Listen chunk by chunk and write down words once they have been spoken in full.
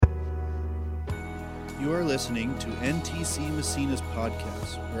You are listening to NTC Massena's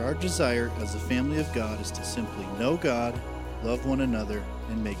podcast, where our desire as the family of God is to simply know God, love one another,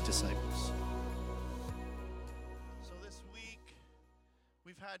 and make disciples. So this week,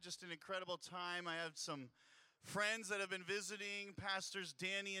 we've had just an incredible time. I have some friends that have been visiting, Pastors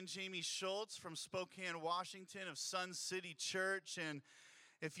Danny and Jamie Schulz from Spokane, Washington of Sun City Church. And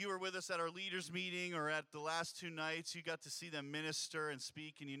if you were with us at our leaders meeting or at the last two nights, you got to see them minister and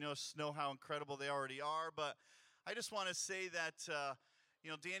speak, and you know how incredible they already are. But I just want to say that,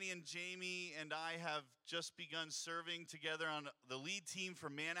 Danny and Jamie and I have just begun serving together on the lead team for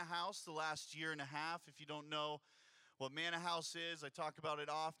Manna House the last year and a half. If you don't know what Manna House is, I talk about it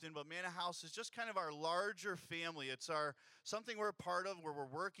often, but Manna House is just kind of our larger family. It's something we're a part of, where we're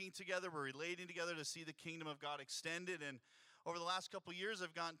working together, we're relating together to see the kingdom of God extended. And over the last couple years,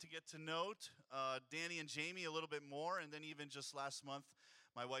 I've gotten to get to know Danny and Jamie a little bit more, and then even just last month,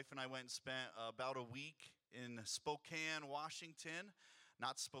 my wife and I went and spent about a week in Spokane, Washington.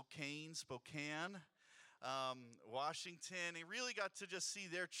 Not Spokane, Washington. And really got to just see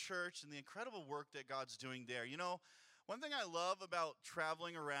their church and the incredible work that God's doing there. You know, one thing I love about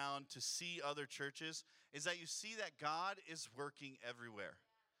traveling around to see other churches is that you see that God is working everywhere.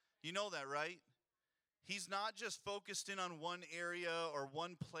 You know that, right? He's not just focused in on one area or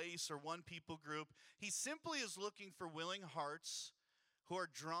one place or one people group. He simply is looking for willing hearts who are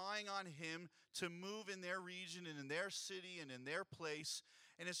drawing on him to move in their region and in their city and in their place.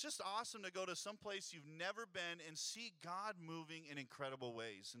 And it's just awesome to go to some place you've never been and see God moving in incredible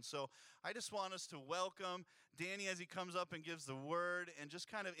ways. And so I just want us to welcome Danny as he comes up and gives the word and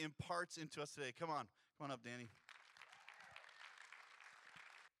just kind of imparts into us today. Come on up, Danny.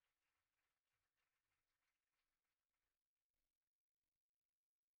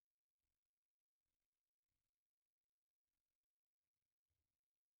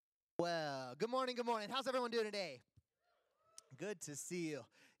 Well, good morning. How's everyone doing today? Good to see you.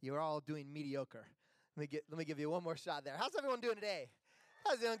 You're all doing mediocre. Let me give you one more shot there. How's everyone doing today?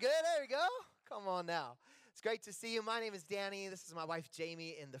 How's doing good? There we go. Come on now. It's great to see you. My name is Danny. This is my wife,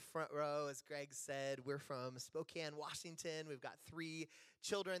 Jamie, in the front row. As Greg said, we're from Spokane, Washington. We've got 3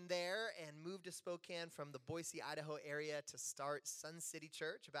 children there and moved to Spokane from the Boise, Idaho area to start Sun City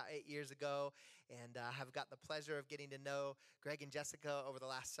Church about 8 years ago. And have got the pleasure of getting to know Greg and Jessica over the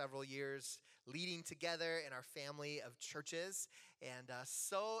last several years, leading together in our family of churches. And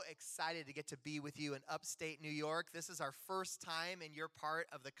so excited to get to be with you in upstate New York. This is our first time in your part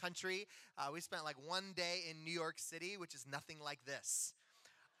of the country. We spent like one day in New York City, which is nothing like this.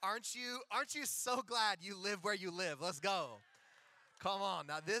 Aren't you so glad you live where you live? Let's go. Come on.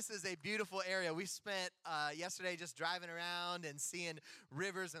 Now, this is a beautiful area. We spent yesterday just driving around and seeing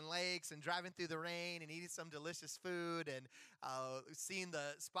rivers and lakes and driving through the rain and eating some delicious food and seeing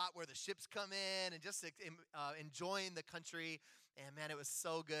the spot where the ships come in and just enjoying the country. And, man, it was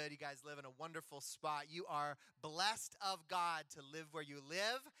so good. You guys live in a wonderful spot. You are blessed of God to live where you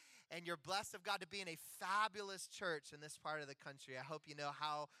live, and you're blessed of God to be in a fabulous church in this part of the country. I hope you know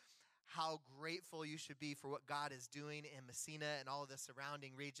how grateful you should be for what God is doing in Massena and all of the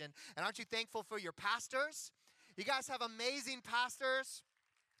surrounding region. And aren't you thankful for your pastors? You guys have amazing pastors.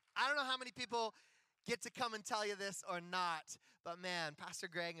 I don't know how many people get to come and tell you this or not, but man, Pastor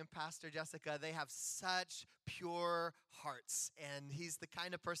Greg and Pastor Jessica, they have such pure hearts. And he's the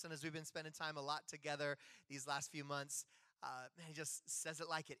kind of person, as we've been spending time a lot together these last few months, man, he just says it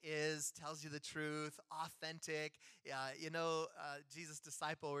like it is, tells you the truth, authentic. Jesus'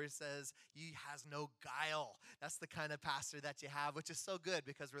 disciple where he says, he has no guile. That's the kind of pastor that you have, which is so good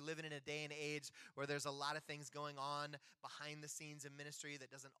because we're living in a day and age where there's a lot of things going on behind the scenes in ministry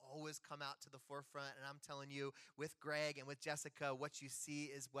that doesn't always come out to the forefront. And I'm telling you, with Greg and with Jessica, what you see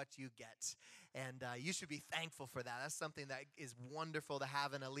is what you get. And you should be thankful for that. That's something that is wonderful to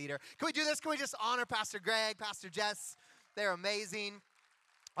have in a leader. Can we do this? Can we just honor Pastor Greg, Pastor Jess? They're amazing.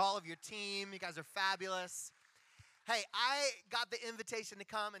 All of your team, you guys are fabulous. Hey, I got the invitation to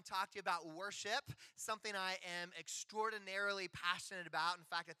come and talk to you about worship, something I am extraordinarily passionate about. In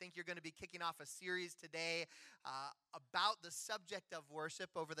fact, I think you're going to be kicking off a series today about the subject of worship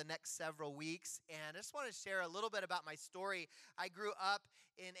over the next several weeks. And I just want to share a little bit about my story. I grew up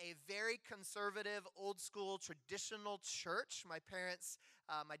in a very conservative, old school, traditional church. My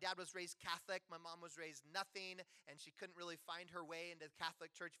dad was raised Catholic, my mom was raised nothing, and she couldn't really find her way into the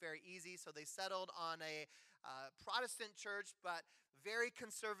Catholic church very easy, so they settled on a Protestant church, but very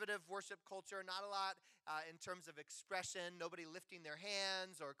conservative worship culture, not a lot in terms of expression, nobody lifting their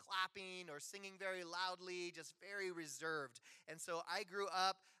hands or clapping or singing very loudly, just very reserved. And so I grew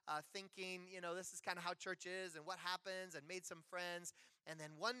up thinking, this is kind of how church is and what happens, and made some friends. And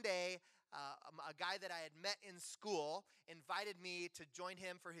then one day, a guy that I had met in school invited me to join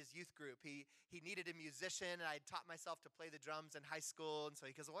him for his youth group. He needed a musician, and I had taught myself to play the drums in high school, and so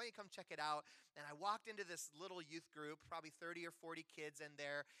he goes, why don't you come check it out? And I walked into this little youth group, probably 30 or 40 kids in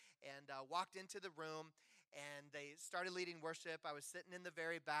there, and walked into the room, and they started leading worship. I was sitting in the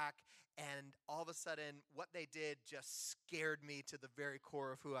very back, and all of a sudden, what they did just scared me to the very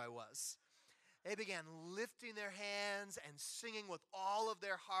core of who I was. They began lifting their hands and singing with all of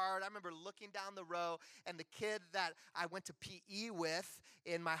their heart. I remember looking down the row, and the kid that I went to PE with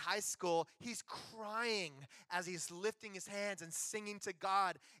in my high school, he's crying as he's lifting his hands and singing to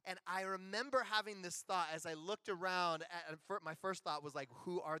God. And I remember having this thought as I looked around. My first thought was like,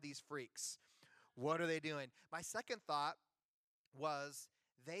 who are these freaks? What are they doing? My second thought was,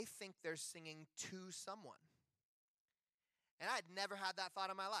 they think they're singing to someone. And I'd never had that thought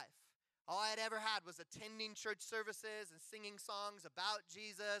in my life. All I had ever had was attending church services and singing songs about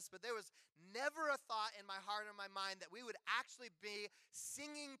Jesus, but there was never a thought in my heart or my mind that we would actually be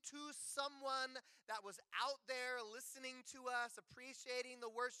singing to someone that was out there listening to us, appreciating the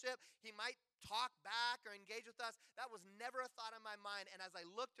worship. He might talk back or engage with us. That was never a thought in my mind. And as I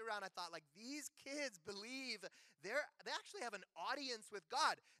looked around, I thought, like, these kids believe they actually have an audience with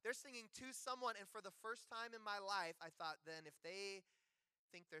God. They're singing to someone, and for the first time in my life, I thought, then if they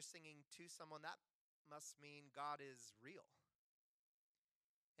think they're singing to someone, that must mean God is real.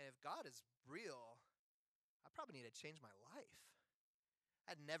 And if God is real, I probably need to change my life.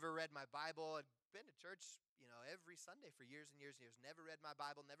 I'd never read my Bible. I'd been to church, every Sunday for years and years and years. Never read my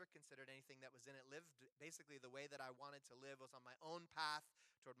Bible, never considered anything that was in it. Lived basically the way that I wanted to live, was on my own path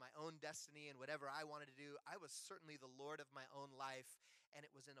toward my own destiny and whatever I wanted to do. I was certainly the Lord of my own life. And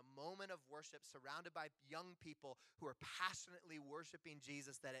it was in a moment of worship surrounded by young people who are passionately worshiping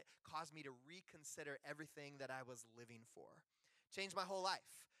Jesus that it caused me to reconsider everything that I was living for. Changed my whole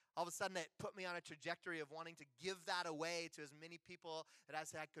life. All of a sudden, it put me on a trajectory of wanting to give that away to as many people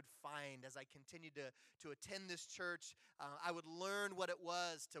as I could find. As I continued to attend this church, I would learn what it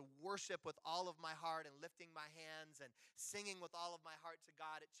was to worship with all of my heart and lifting my hands and singing with all of my heart to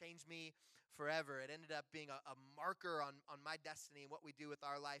God. It changed me forever. It ended up being a marker on my destiny and what we do with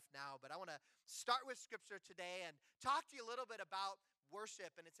our life now. But I want to start with Scripture today and talk to you a little bit about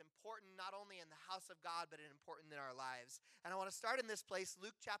worship, and it's important not only in the house of God, but it's important in our lives. And I want to start in this place,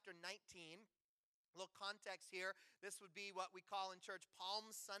 Luke chapter 19. A little context here. This would be what we call in church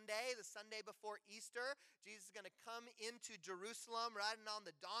Palm Sunday, the Sunday before Easter. Jesus is going to come into Jerusalem riding on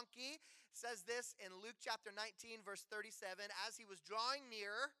the donkey. It says this in Luke chapter 19, verse 37, as he was drawing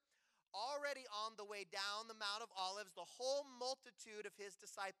near, already on the way down the Mount of Olives, the whole multitude of his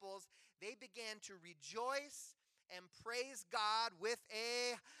disciples, they began to rejoice and praise God with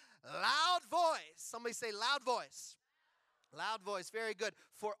a loud voice. Somebody say loud voice. Loud voice, very good.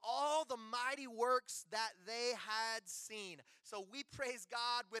 For all the mighty works that they had seen. So we praise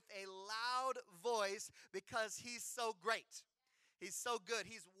God with a loud voice because he's so great. He's so good.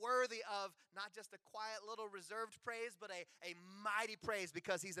 He's worthy of not just a quiet little reserved praise, but a mighty praise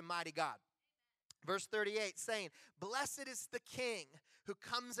because he's a mighty God. Verse 38 saying, blessed is the King who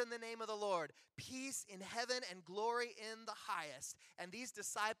comes in the name of the Lord, peace in heaven and glory in the highest. And these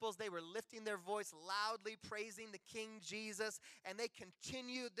disciples, they were lifting their voice loudly, praising the King Jesus, and they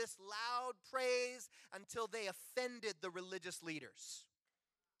continued this loud praise until they offended the religious leaders.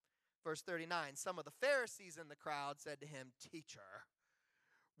 Verse 39, some of the Pharisees in the crowd said to him, teacher,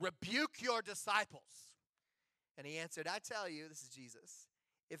 rebuke your disciples. And he answered, I tell you, this is Jesus,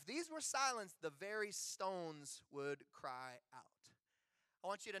 if these were silenced, the very stones would cry out. I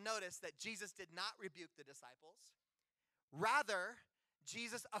want you to notice that Jesus did not rebuke the disciples. Rather,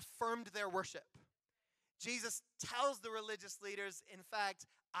 Jesus affirmed their worship. Jesus tells the religious leaders, in fact,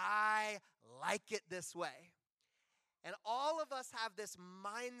 I like it this way. And all of us have this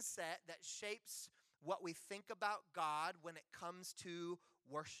mindset that shapes what we think about God when it comes to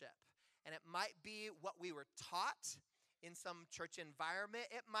worship. And it might be what we were taught in some church environment.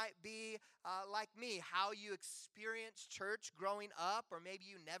 It might be like me, how you experienced church growing up, or maybe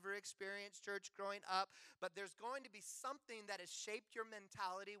you never experienced church growing up, but there's going to be something that has shaped your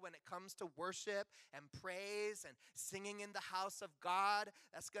mentality when it comes to worship and praise and singing in the house of God.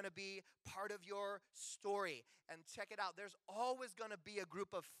 That's going to be part of your story. And check it out, there's always going to be a group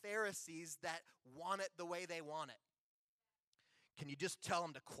of Pharisees that want it the way they want it. Can you just tell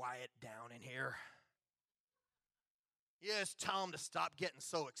them to quiet down in here? You just tell them to stop getting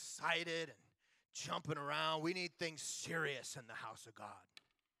so excited and jumping around. We need things serious in the house of God.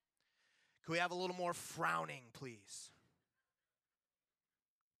 Can we have a little more frowning, please?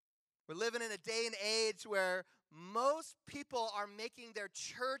 We're living in a day and age where most people are making their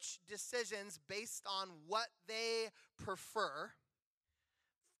church decisions based on what they prefer.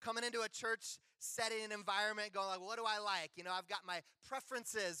 Coming into a church setting and environment, going like, what do I like? You know, I've got my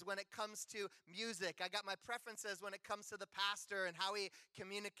preferences when it comes to music. I got my preferences when it comes to the pastor and how he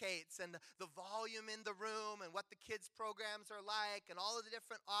communicates and the volume in the room and what the kids' programs are like and all of the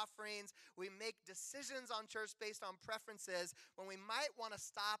different offerings. We make decisions on church based on preferences when we might want to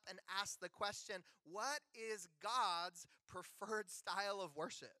stop and ask the question, what is God's preferred style of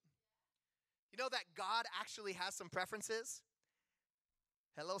worship? You know that God actually has some preferences?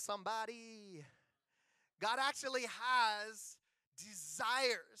 Hello, somebody. God actually has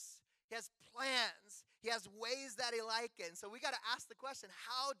desires. He has plans. He has ways that he likes it. And so we got to ask the question,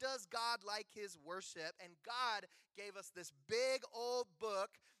 how does God like his worship? And God gave us this big old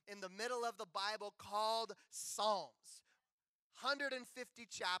book in the middle of the Bible called Psalms. 150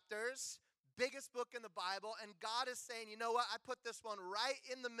 chapters. Biggest book in the Bible, and God is saying, you know what, I put this one right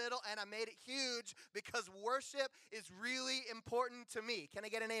in the middle, and I made it huge because worship is really important to me. Can I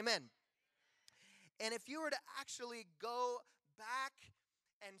get an amen? And if you were to actually go back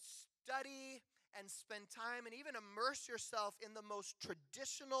and study and spend time and even immerse yourself in the most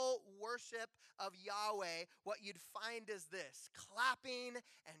traditional worship of Yahweh, what you'd find is this: clapping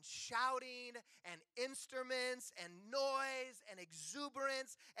and shouting and instruments and noise and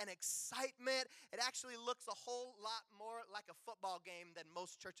exuberance and excitement. It actually looks a whole lot more like a football game than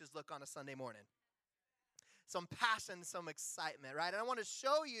most churches look on a Sunday morning. Some passion, some excitement, right? And I want to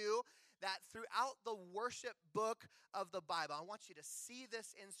show you that throughout the worship book of the Bible, I want you to see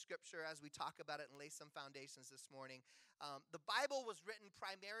this in Scripture as we talk about it and lay some foundations this morning. The Bible was written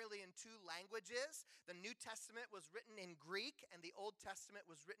primarily in two languages. The New Testament was written in Greek, and the Old Testament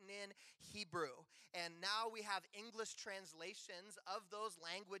was written in Hebrew. And now we have English translations of those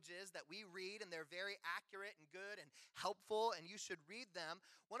languages that we read, and they're very accurate and good and helpful, and you should read them.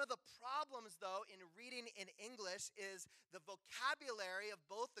 One of the problems, though, in reading in English is the vocabulary of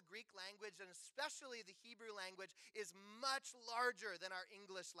both the Greek language and especially the Hebrew language is much larger than our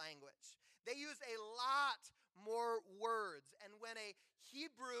English language. They use a lot more words. And when a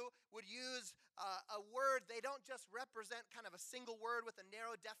Hebrew would use a word, they don't just represent kind of a single word with a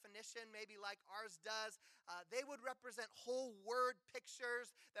narrow definition, maybe like ours does. They would represent whole word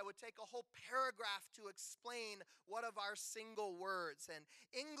pictures that would take a whole paragraph to explain one of our single words. And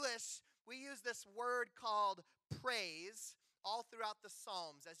English, we use this word called praise all throughout the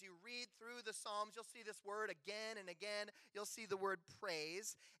Psalms. As you read through the Psalms, you'll see this word again and again. You'll see the word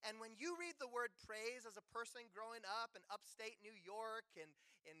praise. And when you read the word praise as a person growing up in upstate New York and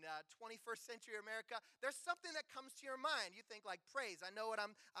in 21st century America, there's something that comes to your mind. You think like praise. I know what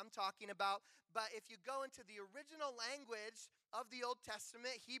I'm talking about. But if you go into the original language of the Old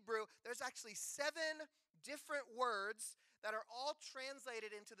Testament, Hebrew, there's actually 7 different words that are all translated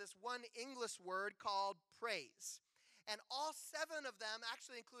into this one English word called praise. And all 7 of them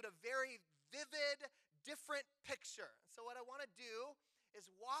actually include a very vivid, different picture. So what I want to do is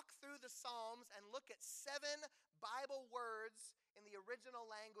walk through the Psalms and look at 7 Bible words in the original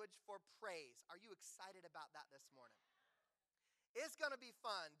language for praise. Are you excited about that this morning? It's going to be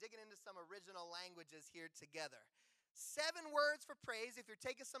fun digging into some original languages here together. 7 words for praise. If you're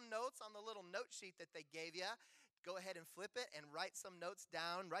taking some notes on the little note sheet that they gave you, go ahead and flip it and write some notes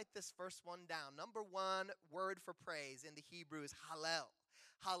down. Write this first one down. Number 1 word for praise in the Hebrew is hallel.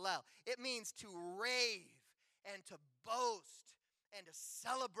 Hallel. It means to rave and to boast and to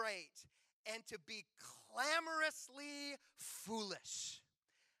celebrate and to be clamorously foolish.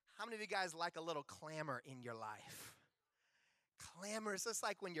 How many of you guys like a little clamor in your life? Clamorous. It's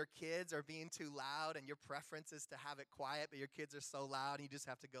like when your kids are being too loud and your preference is to have it quiet, but your kids are so loud and you just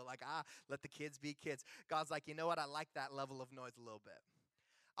have to go like, let the kids be kids. God's like, you know what? I like that level of noise a little bit.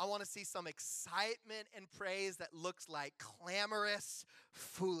 I want to see some excitement and praise that looks like clamorous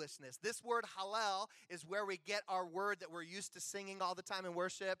foolishness. This word hallel is where we get our word that we're used to singing all the time in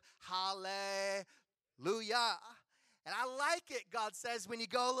worship. Hallelujah. And I like it, God says, when you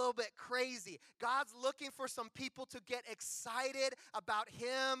go a little bit crazy. God's looking for some people to get excited about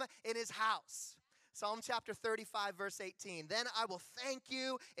him in his house. Psalm chapter 35, verse 18. Then I will thank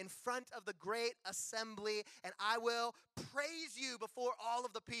you in front of the great assembly, and I will praise you before all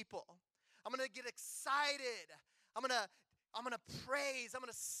of the people. I'm going to get excited. I'm going to praise. I'm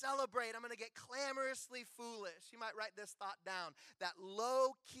going to celebrate. I'm going to get clamorously foolish. You might write this thought down. That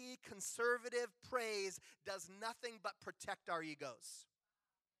low-key conservative praise does nothing but protect our egos.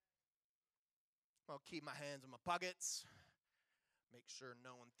 I'll keep my hands in my pockets. Make sure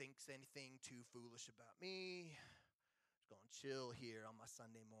no one thinks anything too foolish about me. going to chill here on my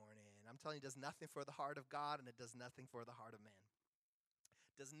Sunday morning. I'm telling you, it does nothing for the heart of God, and it does nothing for the heart of man.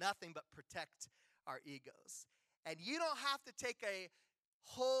 It does nothing but protect our egos. And you don't have to take a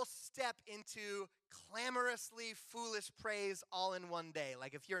whole step into clamorously foolish praise all in one day.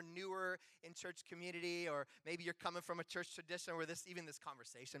 Like if you're newer in church community, or maybe you're coming from a church tradition where this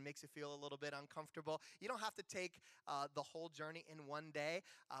conversation makes you feel a little bit uncomfortable, you don't have to take the whole journey in one day.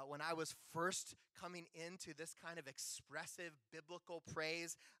 When I was first coming into this kind of expressive biblical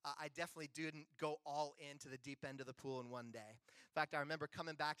praise, I definitely didn't go all into the deep end of the pool in one day. In fact, I remember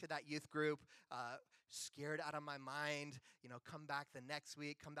coming back to that youth group, scared out of my mind, come back the next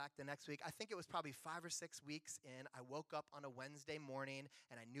week. I think it was probably 5 or 6 weeks in. I woke up on a Wednesday morning,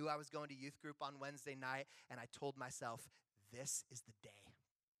 and I knew I was going to youth group on Wednesday night, and I told myself, this is the day.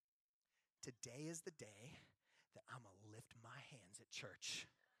 Today is the day that I'm going to lift my hands at church.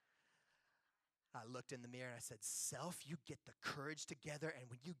 I looked in the mirror and I said, self, you get the courage together, and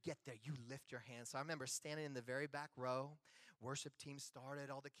when you get there, you lift your hands. So I remember standing in the very back row. Worship team started,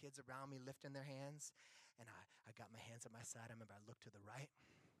 all the kids around me lifting their hands, and I got my hands at my side. I remember I looked to the right,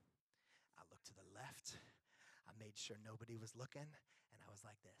 I looked to the left, I made sure nobody was looking, and I was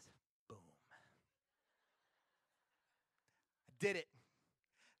like this, boom. I did it,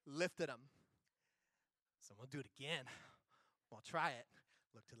 lifted them. So we'll do it again. We'll try it.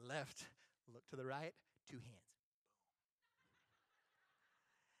 Look to the left, look to the right, 2 hands.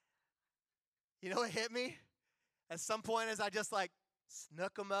 You know what hit me? At some point, as I just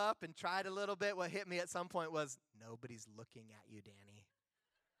snuck them up and tried a little bit, what hit me at some point was, nobody's looking at you, Danny.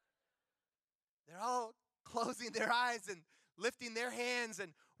 They're all closing their eyes and lifting their hands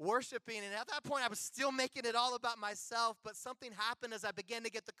and worshiping. And at that point, I was still making it all about myself, but something happened as I began to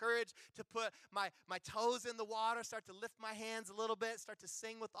get the courage to put my toes in the water, start to lift my hands a little bit, start to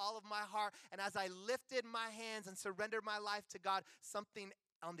sing with all of my heart. And as I lifted my hands and surrendered my life to God, something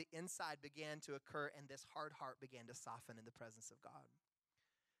on the inside began to occur, and this hard heart began to soften in the presence of God.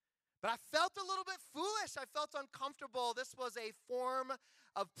 But I felt a little bit foolish. I felt uncomfortable. This was a form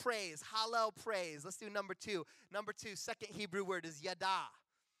of praise, Hallel praise. Let's do number 2. Number 2, second Hebrew word is yada.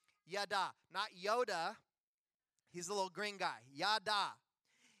 Yada, not Yoda. He's a little green guy. Yada.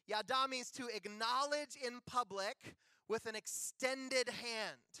 Yada means to acknowledge in public with an extended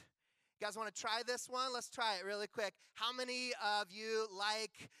hand. You guys want to try this one? Let's try it really quick. How many of you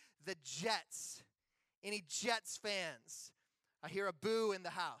like the Jets? Any Jets fans? I hear a boo in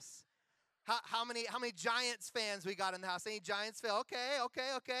the house. How many Giants fans we got in the house? Any Giants fans?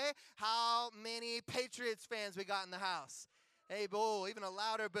 Okay. How many Patriots fans we got in the house? Hey, boo, even a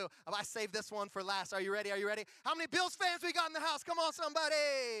louder boo. Oh, I saved this one for last. Are you ready? How many Bills fans we got in the house? Come on,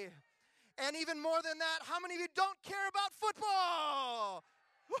 somebody. And even more than that, how many of you don't care about football?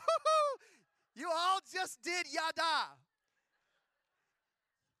 Woo-hoo-hoo. You all just did yada.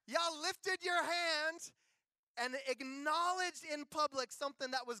 Y'all lifted your hand and acknowledged in public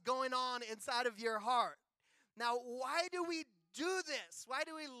something that was going on inside of your heart. Now, why do we do this? Why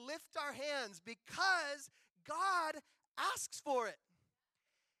do we lift our hands? Because God asks for it.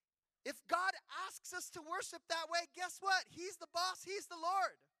 If God asks us to worship that way, guess what? He's the boss. He's the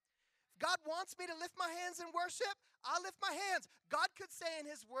Lord. God wants me to lift my hands in worship, I'll lift my hands. God could say in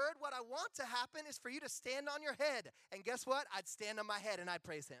his word, what I want to happen is for you to stand on your head. And guess what? I'd stand on my head and I'd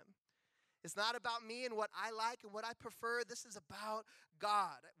praise him. It's not about me and what I like and what I prefer. This is about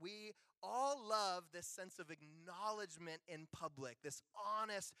God. We all love this sense of acknowledgement in public, this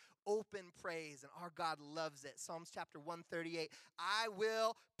honest, open praise, and our God loves it. Psalms chapter 138, I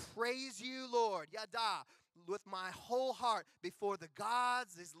will praise you, Lord, yada, with my whole heart before the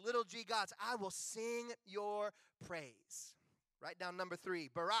gods, these little g gods. I will sing your praise. Write down number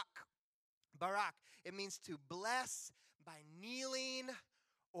 3, barak. Barak, it means to bless by kneeling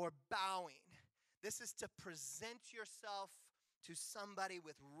or bowing. This is to present yourself to somebody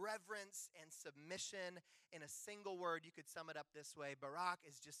with reverence and submission. In a single word, you could sum it up this way. Barak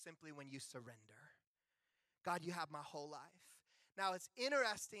is just simply when you surrender. God, you have my whole life. Now, it's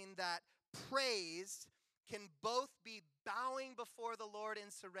interesting that praise can both be bowing before the Lord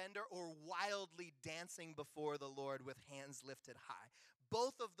in surrender or wildly dancing before the Lord with hands lifted high.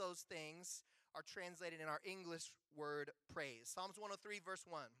 Both of those things are translated in our English word praise. Psalms 103, verse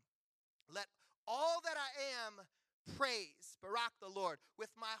 1. Let all that I am praise, barak the Lord.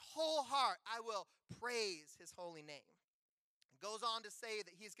 With my whole heart, I will praise his holy name. It goes on to say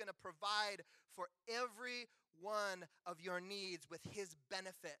that he's going to provide for every one of your needs with his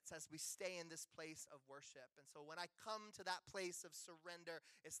benefits as we stay in this place of worship. And so when I come to that place of surrender,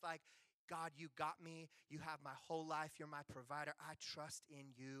 it's like, God, you got me. You have my whole life. You're my provider. I trust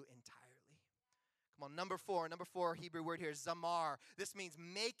in you entirely. Come on, number four Hebrew word here is zamar. This means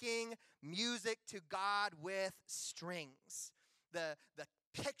making music to God with strings. The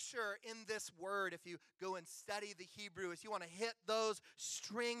picture in this word, if you go and study the Hebrew, is you want to hit those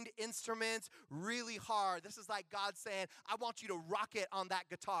stringed instruments really hard. This is like God saying, I want you to rock it on that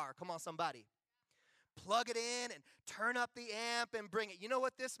guitar. Come on, somebody. Plug it in and turn up the amp and bring it. You know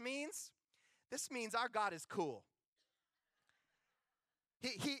what this means? This means our God is cool.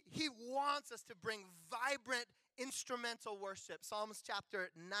 He wants us to bring vibrant instrumental worship. Psalms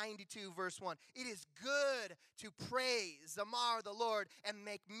chapter 92, verse 1. It is good to praise, zamar, the Lord, and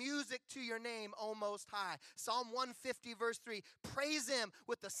make music to your name, O Most High. Psalm 150, verse 3. Praise him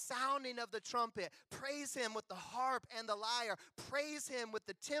with the sounding of the trumpet. Praise him with the harp and the lyre. Praise him with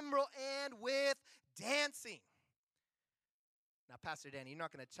the timbrel and with dancing. Now, Pastor Danny, you're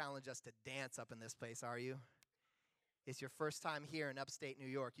not going to challenge us to dance up in this place, are you? It's your first time here in upstate New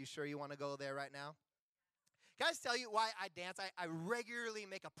York. You sure you want to go there right now? Can I just tell you why I dance? I regularly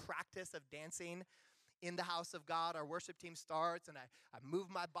make a practice of dancing in the house of God. Our worship team starts, and I move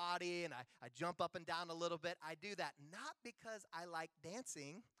my body, and I jump up and down a little bit. I do that not because I like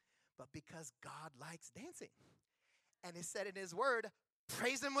dancing, but because God likes dancing. And he said in his word,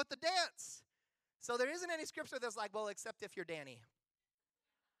 praise him with the dance. So there isn't any scripture that's like, well, except if you're Danny.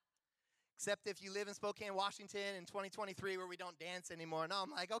 Except if you live in Spokane, Washington in 2023 where we don't dance anymore. No,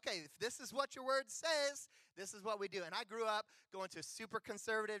 I'm like, okay, if this is what your word says, this is what we do. And I grew up going to a super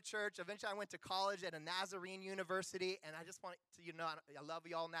conservative church. Eventually I went to college at a Nazarene university. And I just want to, I love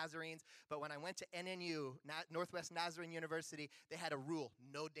you all Nazarenes. But when I went to NNU, Northwest Nazarene University, they had a rule,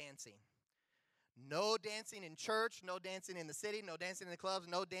 no dancing. No dancing in church, no dancing in the city, no dancing in the clubs,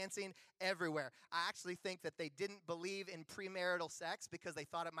 no dancing everywhere. I actually think that they didn't believe in premarital sex because they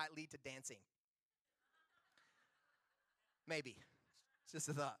thought it might lead to dancing. Maybe. It's just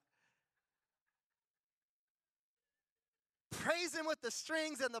a thought. Praise him with the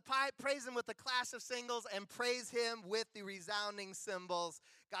strings and the pipe, praise him with the clash of cymbals, and praise him with the resounding cymbals.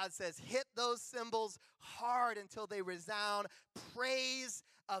 God says, hit those cymbals hard until they resound. Praise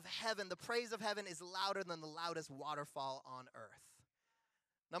of heaven. The praise of heaven is louder than the loudest waterfall on earth.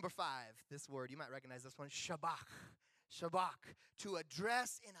 Number 5, this word, you might recognize this one, shabach. Shabach, to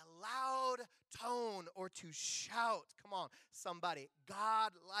address in a loud tone or to shout. Come on, somebody.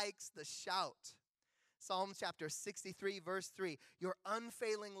 God likes the shout. Psalm chapter 63, verse 3. Your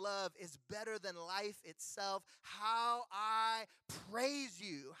unfailing love is better than life itself. How I praise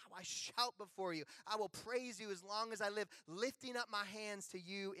you. How I shout before you. I will praise you as long as I live, lifting up my hands to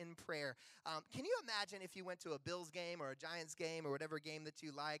you in prayer. Can you imagine if you went to a Bills game or a Giants game or whatever game that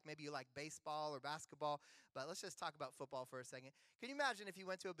you like? Maybe you like baseball or basketball, but let's just talk about football for a second. Can you imagine if you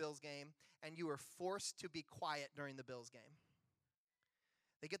went to a Bills game and you were forced to be quiet during the Bills game?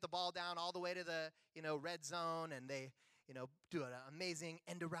 They get the ball down all the way to the, red zone, and they, do an amazing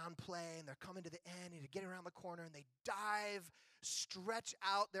end-around play, and they're coming to the end, and they get around the corner, and they dive, stretch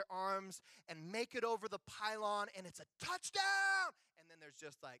out their arms, and make it over the pylon, and it's a touchdown! And then there's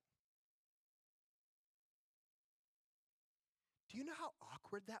just like, do you know how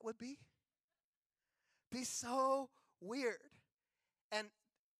awkward that would be? Be so weird. And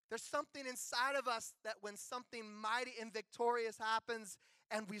there's something inside of us that when something mighty and victorious happens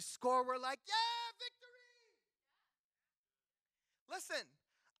and we score, we're like, yeah, victory! Listen,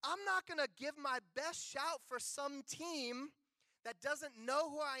 I'm not going to give my best shout for some team that doesn't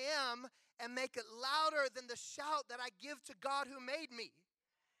know who I am and make it louder than the shout that I give to God who made me.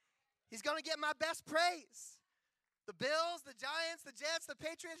 He's going to get my best praise. The Bills, the Giants, the Jets, the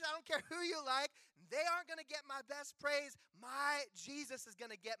Patriots, I don't care who you like, they aren't going to get my best praise. My Jesus is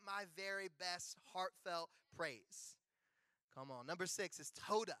going to get my very best heartfelt praise. Come on. Number 6 is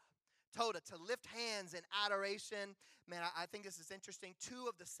toda. Toda, to lift hands in adoration. Man, I think this is interesting. 2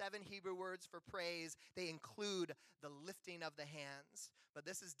 of the 7 Hebrew words for praise, they include the lifting of the hands. But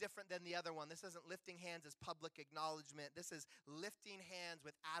this is different than the other one. This isn't lifting hands as public acknowledgement. This is lifting hands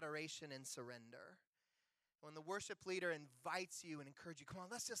with adoration and surrender. When the worship leader invites you and encourages you, come on,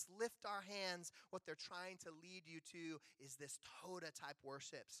 let's just lift our hands. What they're trying to lead you to is this Toda type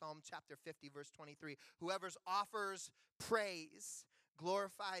worship. Psalm chapter 50, verse 23. Whoever offers praise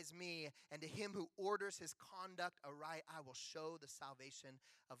glorifies me, and to him who orders his conduct aright, I will show the salvation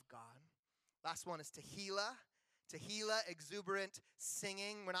of God. Last one is tehillah. Tehillah, exuberant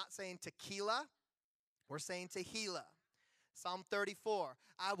singing. We're not saying tequila. We're saying tehillah. Psalm 34,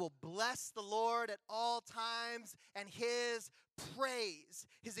 I will bless the Lord at all times, and his praise,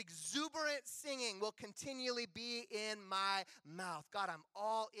 his exuberant singing will continually be in my mouth. God, I'm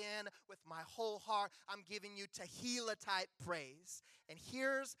all in with my whole heart. I'm giving you Tehillah type praise. And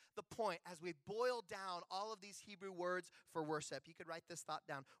here's the point as we boil down all of these Hebrew words for worship. You could write this thought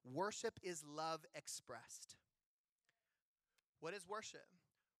down. Worship is love expressed. What is worship?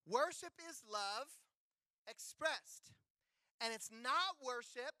 Worship is love expressed. And it's not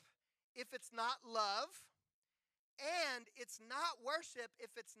worship if it's not love. And it's not worship if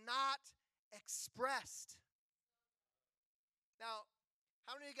it's not expressed. Now,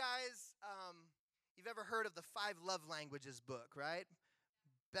 how many of you guys, you've ever heard of the 5 Love Languages book, right?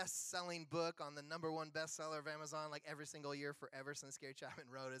 Best-selling book on the #1 bestseller of Amazon like every single year forever since Gary Chapman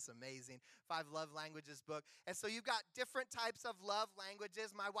wrote it. It's amazing. 5 Love Languages book. And so you've got different types of love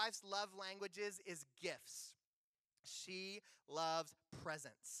languages. My wife's love languages is gifts. She loves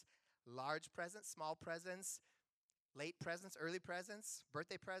presents. Large presents, small presents, late presents, early presents,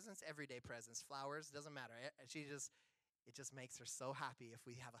 birthday presents, everyday presents, flowers, doesn't matter. It just makes her so happy if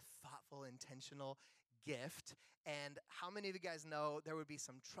we have a thoughtful, intentional gift. And how many of you guys know there would be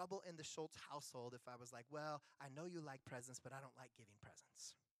some trouble in the Schulz household if I was like, well, I know you like presents, but I don't like giving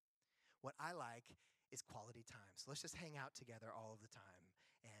presents. What I like is quality time. So let's just hang out together all of the time.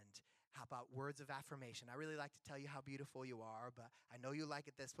 And how about words of affirmation? I really like to tell you how beautiful you are, but I know you like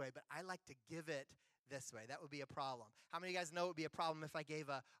it this way, but I like to give it this way. That would be a problem. How many of you guys know it would be a problem if I gave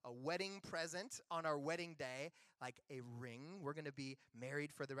a wedding present on our wedding day, like a ring? We're going to be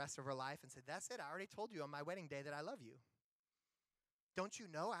married for the rest of our life, and said, that's it. I already told you on my wedding day that I love you. Don't you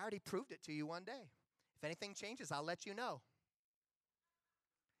know? I already proved it to you one day. If anything changes, I'll let you know.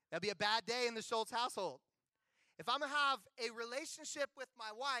 That'd be a bad day in the Schulz household. If I'm going to have a relationship with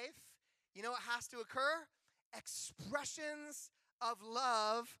my wife, you know what has to occur? Expressions of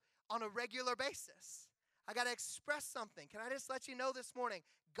love on a regular basis. I got to express something. Can I just let you know this morning,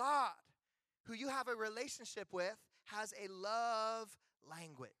 God, who you have a relationship with, has a love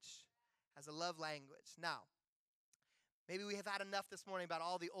language. Has a love language. Now, maybe we have had enough this morning about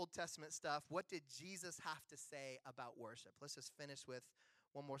all the Old Testament stuff. What did Jesus have to say about worship? Let's just finish with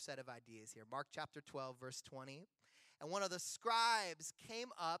one more set of ideas here. Mark chapter 12, verse 20. And one of the scribes came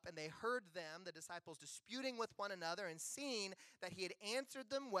up, and they heard them, the disciples, disputing with one another, and seeing that he had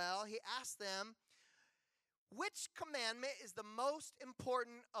answered them well, he asked them, which commandment is the most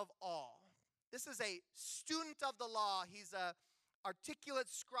important of all? This is a student of the law. He's an articulate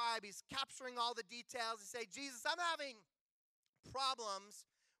scribe. He's capturing all the details. He say, Jesus, I'm having problems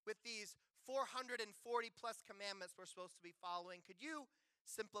with these 440 plus commandments we're supposed to be following. Could you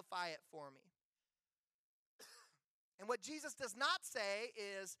simplify it for me? And what Jesus does not say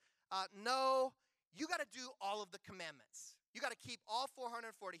is, no, you got to do all of the commandments. You got to keep all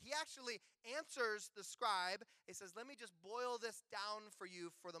 440. He actually answers the scribe. He says, let me just boil this down for you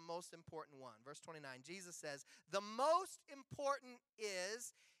for the most important one. Verse 29, Jesus says, the most important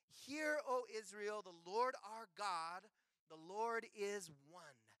is, hear, O Israel, the Lord our God, the Lord is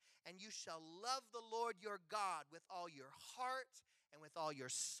one. And you shall love the Lord your God with all your heart, and with all your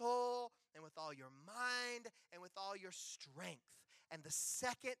soul, and with all your mind, and with all your strength. And the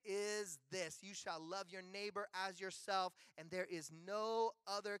second is this, you shall love your neighbor as yourself, and there is no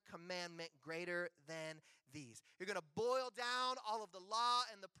other commandment greater than these. You're going to boil down all of the law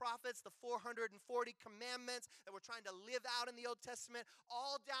and the prophets, the 440 commandments that we're trying to live out in the Old Testament,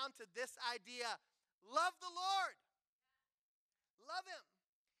 all down to this idea, love the Lord. Love him.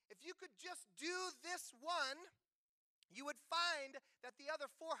 If you could just do this one, you would find that the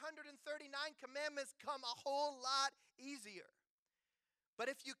other 439 commandments come a whole lot easier. But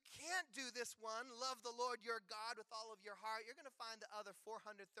if you can't do this one, love the Lord your God with all of your heart, you're going to find the other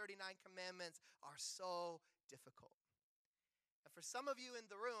 439 commandments are so difficult. And for some of you in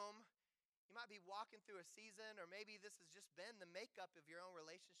the room, you might be walking through a season, or maybe this has just been the makeup of your own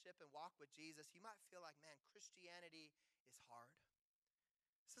relationship and walk with Jesus. You might feel like, man, Christianity is hard.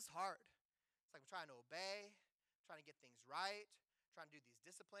 This is hard. It's like I'm trying to obey, trying to get things right, trying to do these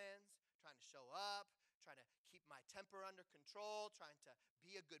disciplines, trying to show up, trying to keep my temper under control, trying to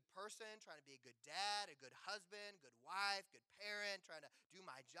be a good person, trying to be a good dad, a good husband, good wife, good parent, trying to do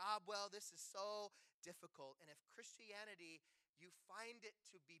my job well. This is so difficult. And if Christianity, you find it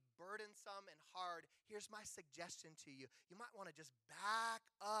to be burdensome and hard, here's my suggestion to you. You might want to just back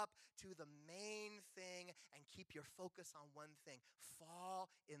up to the main thing and keep your focus on one thing. Fall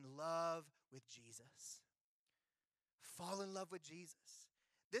in love with Jesus. Fall in love with Jesus.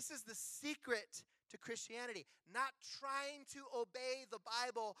 This is the secret to Christianity. Not trying to obey the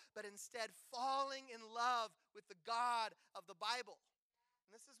Bible, but instead falling in love with the God of the Bible.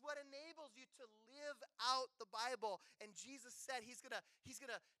 And this is what enables you to live out the Bible. And Jesus said he's gonna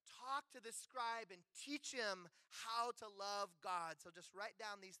talk to this scribe and teach him how to love God. So just write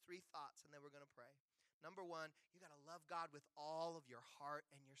down these 3 thoughts, and then we're going to pray. Number 1, you got to love God with all of your heart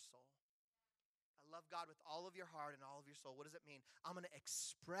and your soul. I love God with all of your heart and all of your soul. What does it mean? I'm going to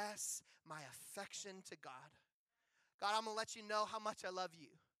express my affection to God. God, I'm going to let you know how much I love you.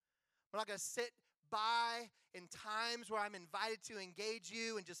 I'm not going to sit by in times where I'm invited to engage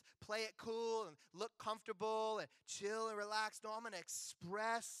you and just play it cool and look comfortable and chill and relax. No, I'm going to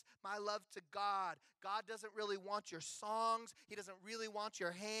express my love to God. God doesn't really want your songs. He doesn't really want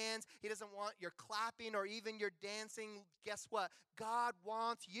your hands. He doesn't want your clapping or even your dancing. Guess what? God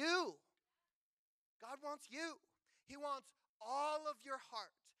wants you. God wants you. He wants all of your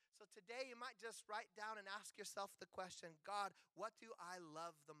heart. So today you might just write down and ask yourself the question, God, what do I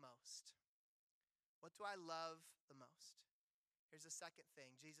love the most? What do I love the most? Here's the second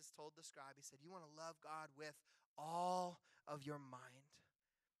thing. Jesus told the scribe, he said, you want to love God with all of your mind.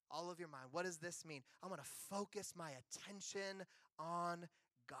 All of your mind. What does this mean? I'm going to focus my attention on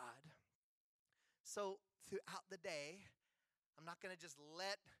God. So throughout the day, I'm not going to just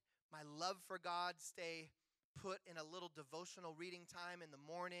let my love for God stay put in a little devotional reading time in the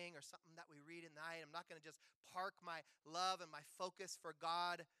morning or something that we read at night. I'm not going to just park my love and my focus for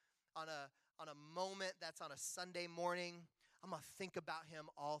God on a moment that's on a Sunday morning. I'm going to think about him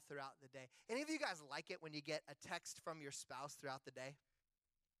all throughout the day. Any of you guys like it when you get a text from your spouse throughout the day?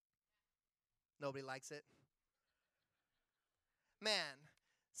 Nobody likes it? Man,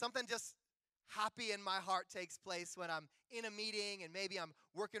 something just happy in my heart takes place when I'm in a meeting and maybe I'm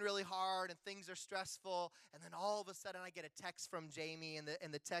working really hard and things are stressful, and then all of a sudden I get a text from Jamie, and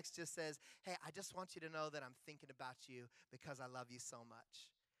the text just says, hey, I just want you to know that I'm thinking about you because I love you so much.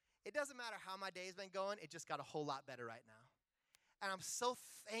 It doesn't matter how my day's been going, it just got a whole lot better right now. And I'm so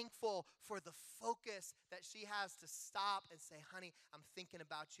thankful for the focus that she has to stop and say, honey, I'm thinking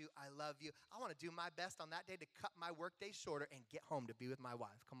about you. I love you. I want to do my best on that day to cut my workday shorter and get home to be with my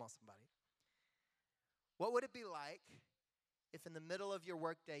wife. Come on, somebody. What would it be like if in the middle of your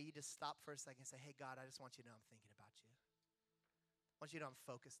workday you just stop for a second and say, hey, God, I just want you to know I'm thinking about you. I want you to know I'm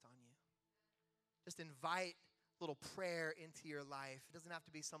focused on you. Just invite little prayer into your life. It doesn't have to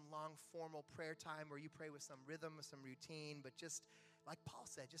be some long formal prayer time where you pray with some rhythm or some routine, but just like Paul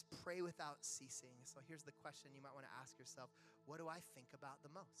said, just pray without ceasing. So here's the question you might want to ask yourself. What do I think about the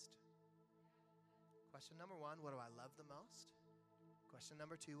most? Question number 1, what do I love the most? Question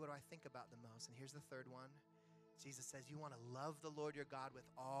number 2, what do I think about the most? And here's the third one. Jesus says you want to love the Lord your God with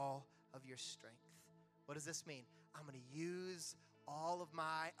all of your strength. What does this mean? I'm going to use all of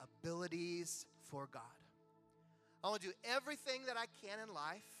my abilities for God. I want to do everything that I can in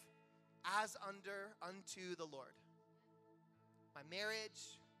life as unto the Lord. My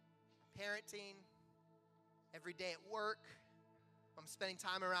marriage, parenting, every day at work, I'm spending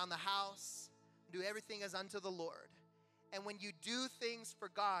time around the house, do everything as unto the Lord. And when you do things for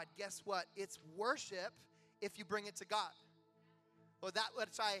God, guess what? It's worship if you bring it to God. Well, that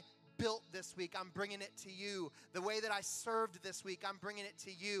which I built this week, I'm bringing it to you. The way that I served this week, I'm bringing it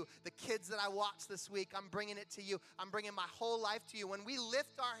to you. The kids that I watched this week, I'm bringing it to you. I'm bringing my whole life to you. When we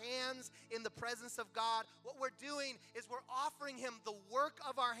lift our hands in the presence of God, what we're doing is we're offering him the work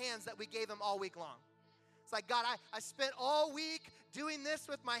of our hands that we gave him all week long. It's like, God, I spent all week doing this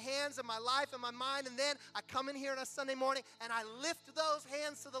with my hands and my life and my mind, and then I come in here on a Sunday morning and I lift those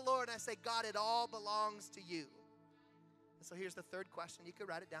hands to the Lord and I say, God, it all belongs to you. And so here's the third question. You could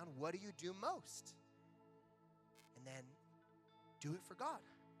write it down. What do you do most? And then do it for God.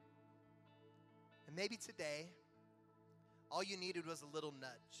 And maybe today, all you needed was a little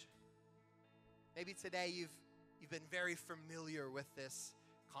nudge. Maybe today you've been very familiar with this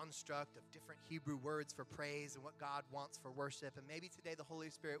construct of different Hebrew words for praise and what God wants for worship. And maybe today the Holy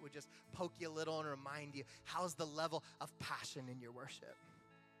Spirit would just poke you a little and remind you, how's the level of passion in your worship?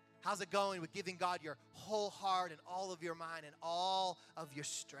 How's it going with giving God your whole heart and all of your mind and all of your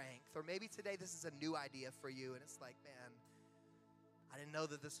strength? Or maybe today this is a new idea for you and it's like, man, I didn't know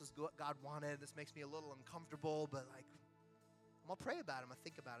that this was what God wanted. This makes me a little uncomfortable, but like, I'm going to pray about it. I'm going to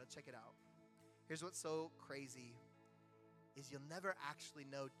think about it. Check it out. Here's what's so crazy is you'll never actually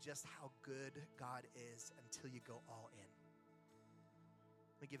know just how good God is until you go all in.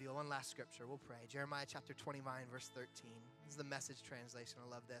 Let me give you one last scripture. We'll pray. Jeremiah chapter 29, verse 13. This is the Message translation. I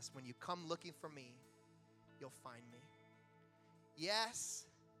love this. When you come looking for me, you'll find me. Yes,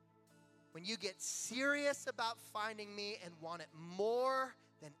 when you get serious about finding me and want it more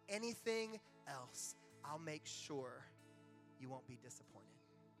than anything else, I'll make sure you won't be disappointed.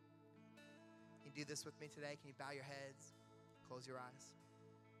 Can you do this with me today? Can you bow your heads, close your eyes?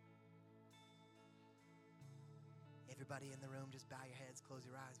 Everybody in the room, just bow your heads, close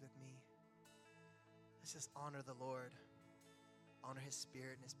your eyes with me. Let's just honor the Lord, honor his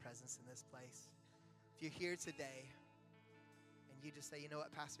spirit and his presence in this place. If you're here today and you just say, you know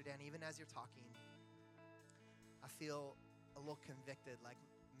what, Pastor Dan, even as you're talking, I feel a little convicted, like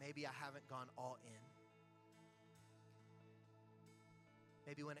maybe I haven't gone all in.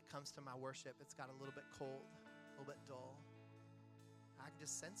 Maybe when it comes to my worship, it's got a little bit cold, a little bit dull. I can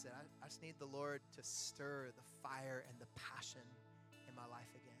just sense it. I just need the Lord to stir the fire and the passion in my life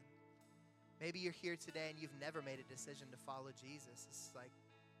again. Maybe you're here today and you've never made a decision to follow Jesus. It's like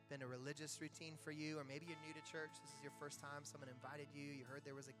been a religious routine for you, or maybe you're new to church. This is your first time. Someone invited you. You heard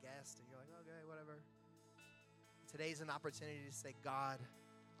there was a guest, and you're like, okay, whatever. Today's an opportunity to say, God,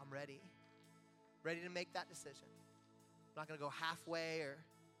 I'm ready. Ready to make that decision. I'm not going to go halfway or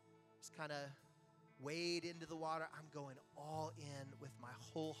just kind of wade into the water. I'm going all in with my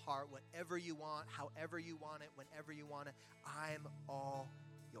whole heart. Whatever you want, however you want it, whenever you want it, I'm all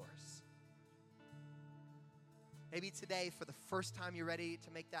yours. Maybe today, for the first time, you're ready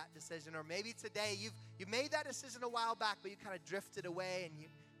to make that decision. Or maybe today, you've made that decision a while back, but you kind of drifted away and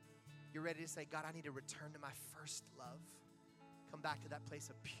you're ready to say, God, I need to return to my first love. Come back to that place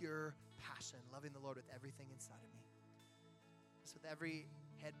of pure passion, loving the Lord with everything inside of me. Just with every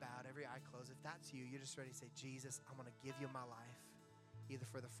head bowed, every eye closed. If that's you, you're just ready to say, Jesus, I'm going to give you my life, either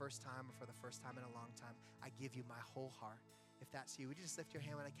for the first time or for the first time in a long time. I give you my whole heart. If that's you, would you just lift your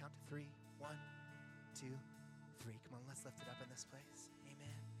hand when I count to 3? 1, 2, 3. Come on, let's lift it up in this place.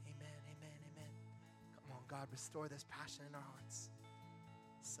 Amen, amen, amen, amen. Come on, God, restore this passion in our hearts.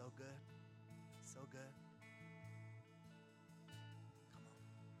 So good, so good. Come on,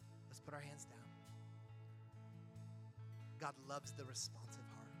 let's put our hands down. God loves the responsive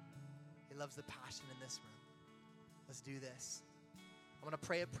heart. He loves the passion in this room. Let's do this. I'm going to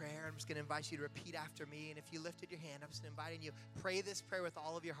pray a prayer. I'm just going to invite you to repeat after me. And if you lifted your hand, I'm just inviting you, pray this prayer with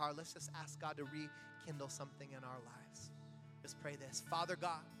all of your heart. Let's just ask God to rekindle something in our lives. Just pray this. Father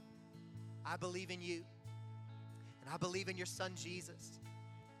God, I believe in you. And I believe in your son, Jesus,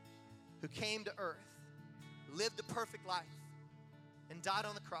 who came to earth, lived a perfect life, and died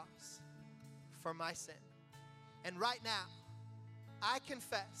on the cross for my sin. And right now, I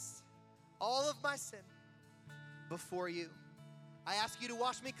confess all of my sin before you. I ask you to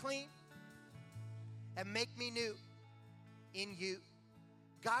wash me clean and make me new in you.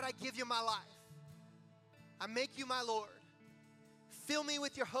 God, I give you my life. I make you my Lord. Fill me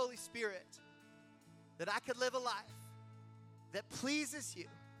with your Holy Spirit that I could live a life that pleases you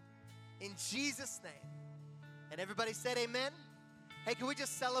in Jesus' name. And everybody said amen. Hey, can we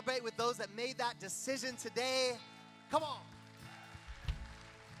just celebrate with those that made that decision today? Come on.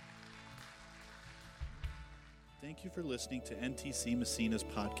 Thank you for listening to NTC Massena's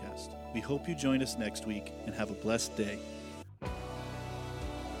podcast. We hope you join us next week and have a blessed day.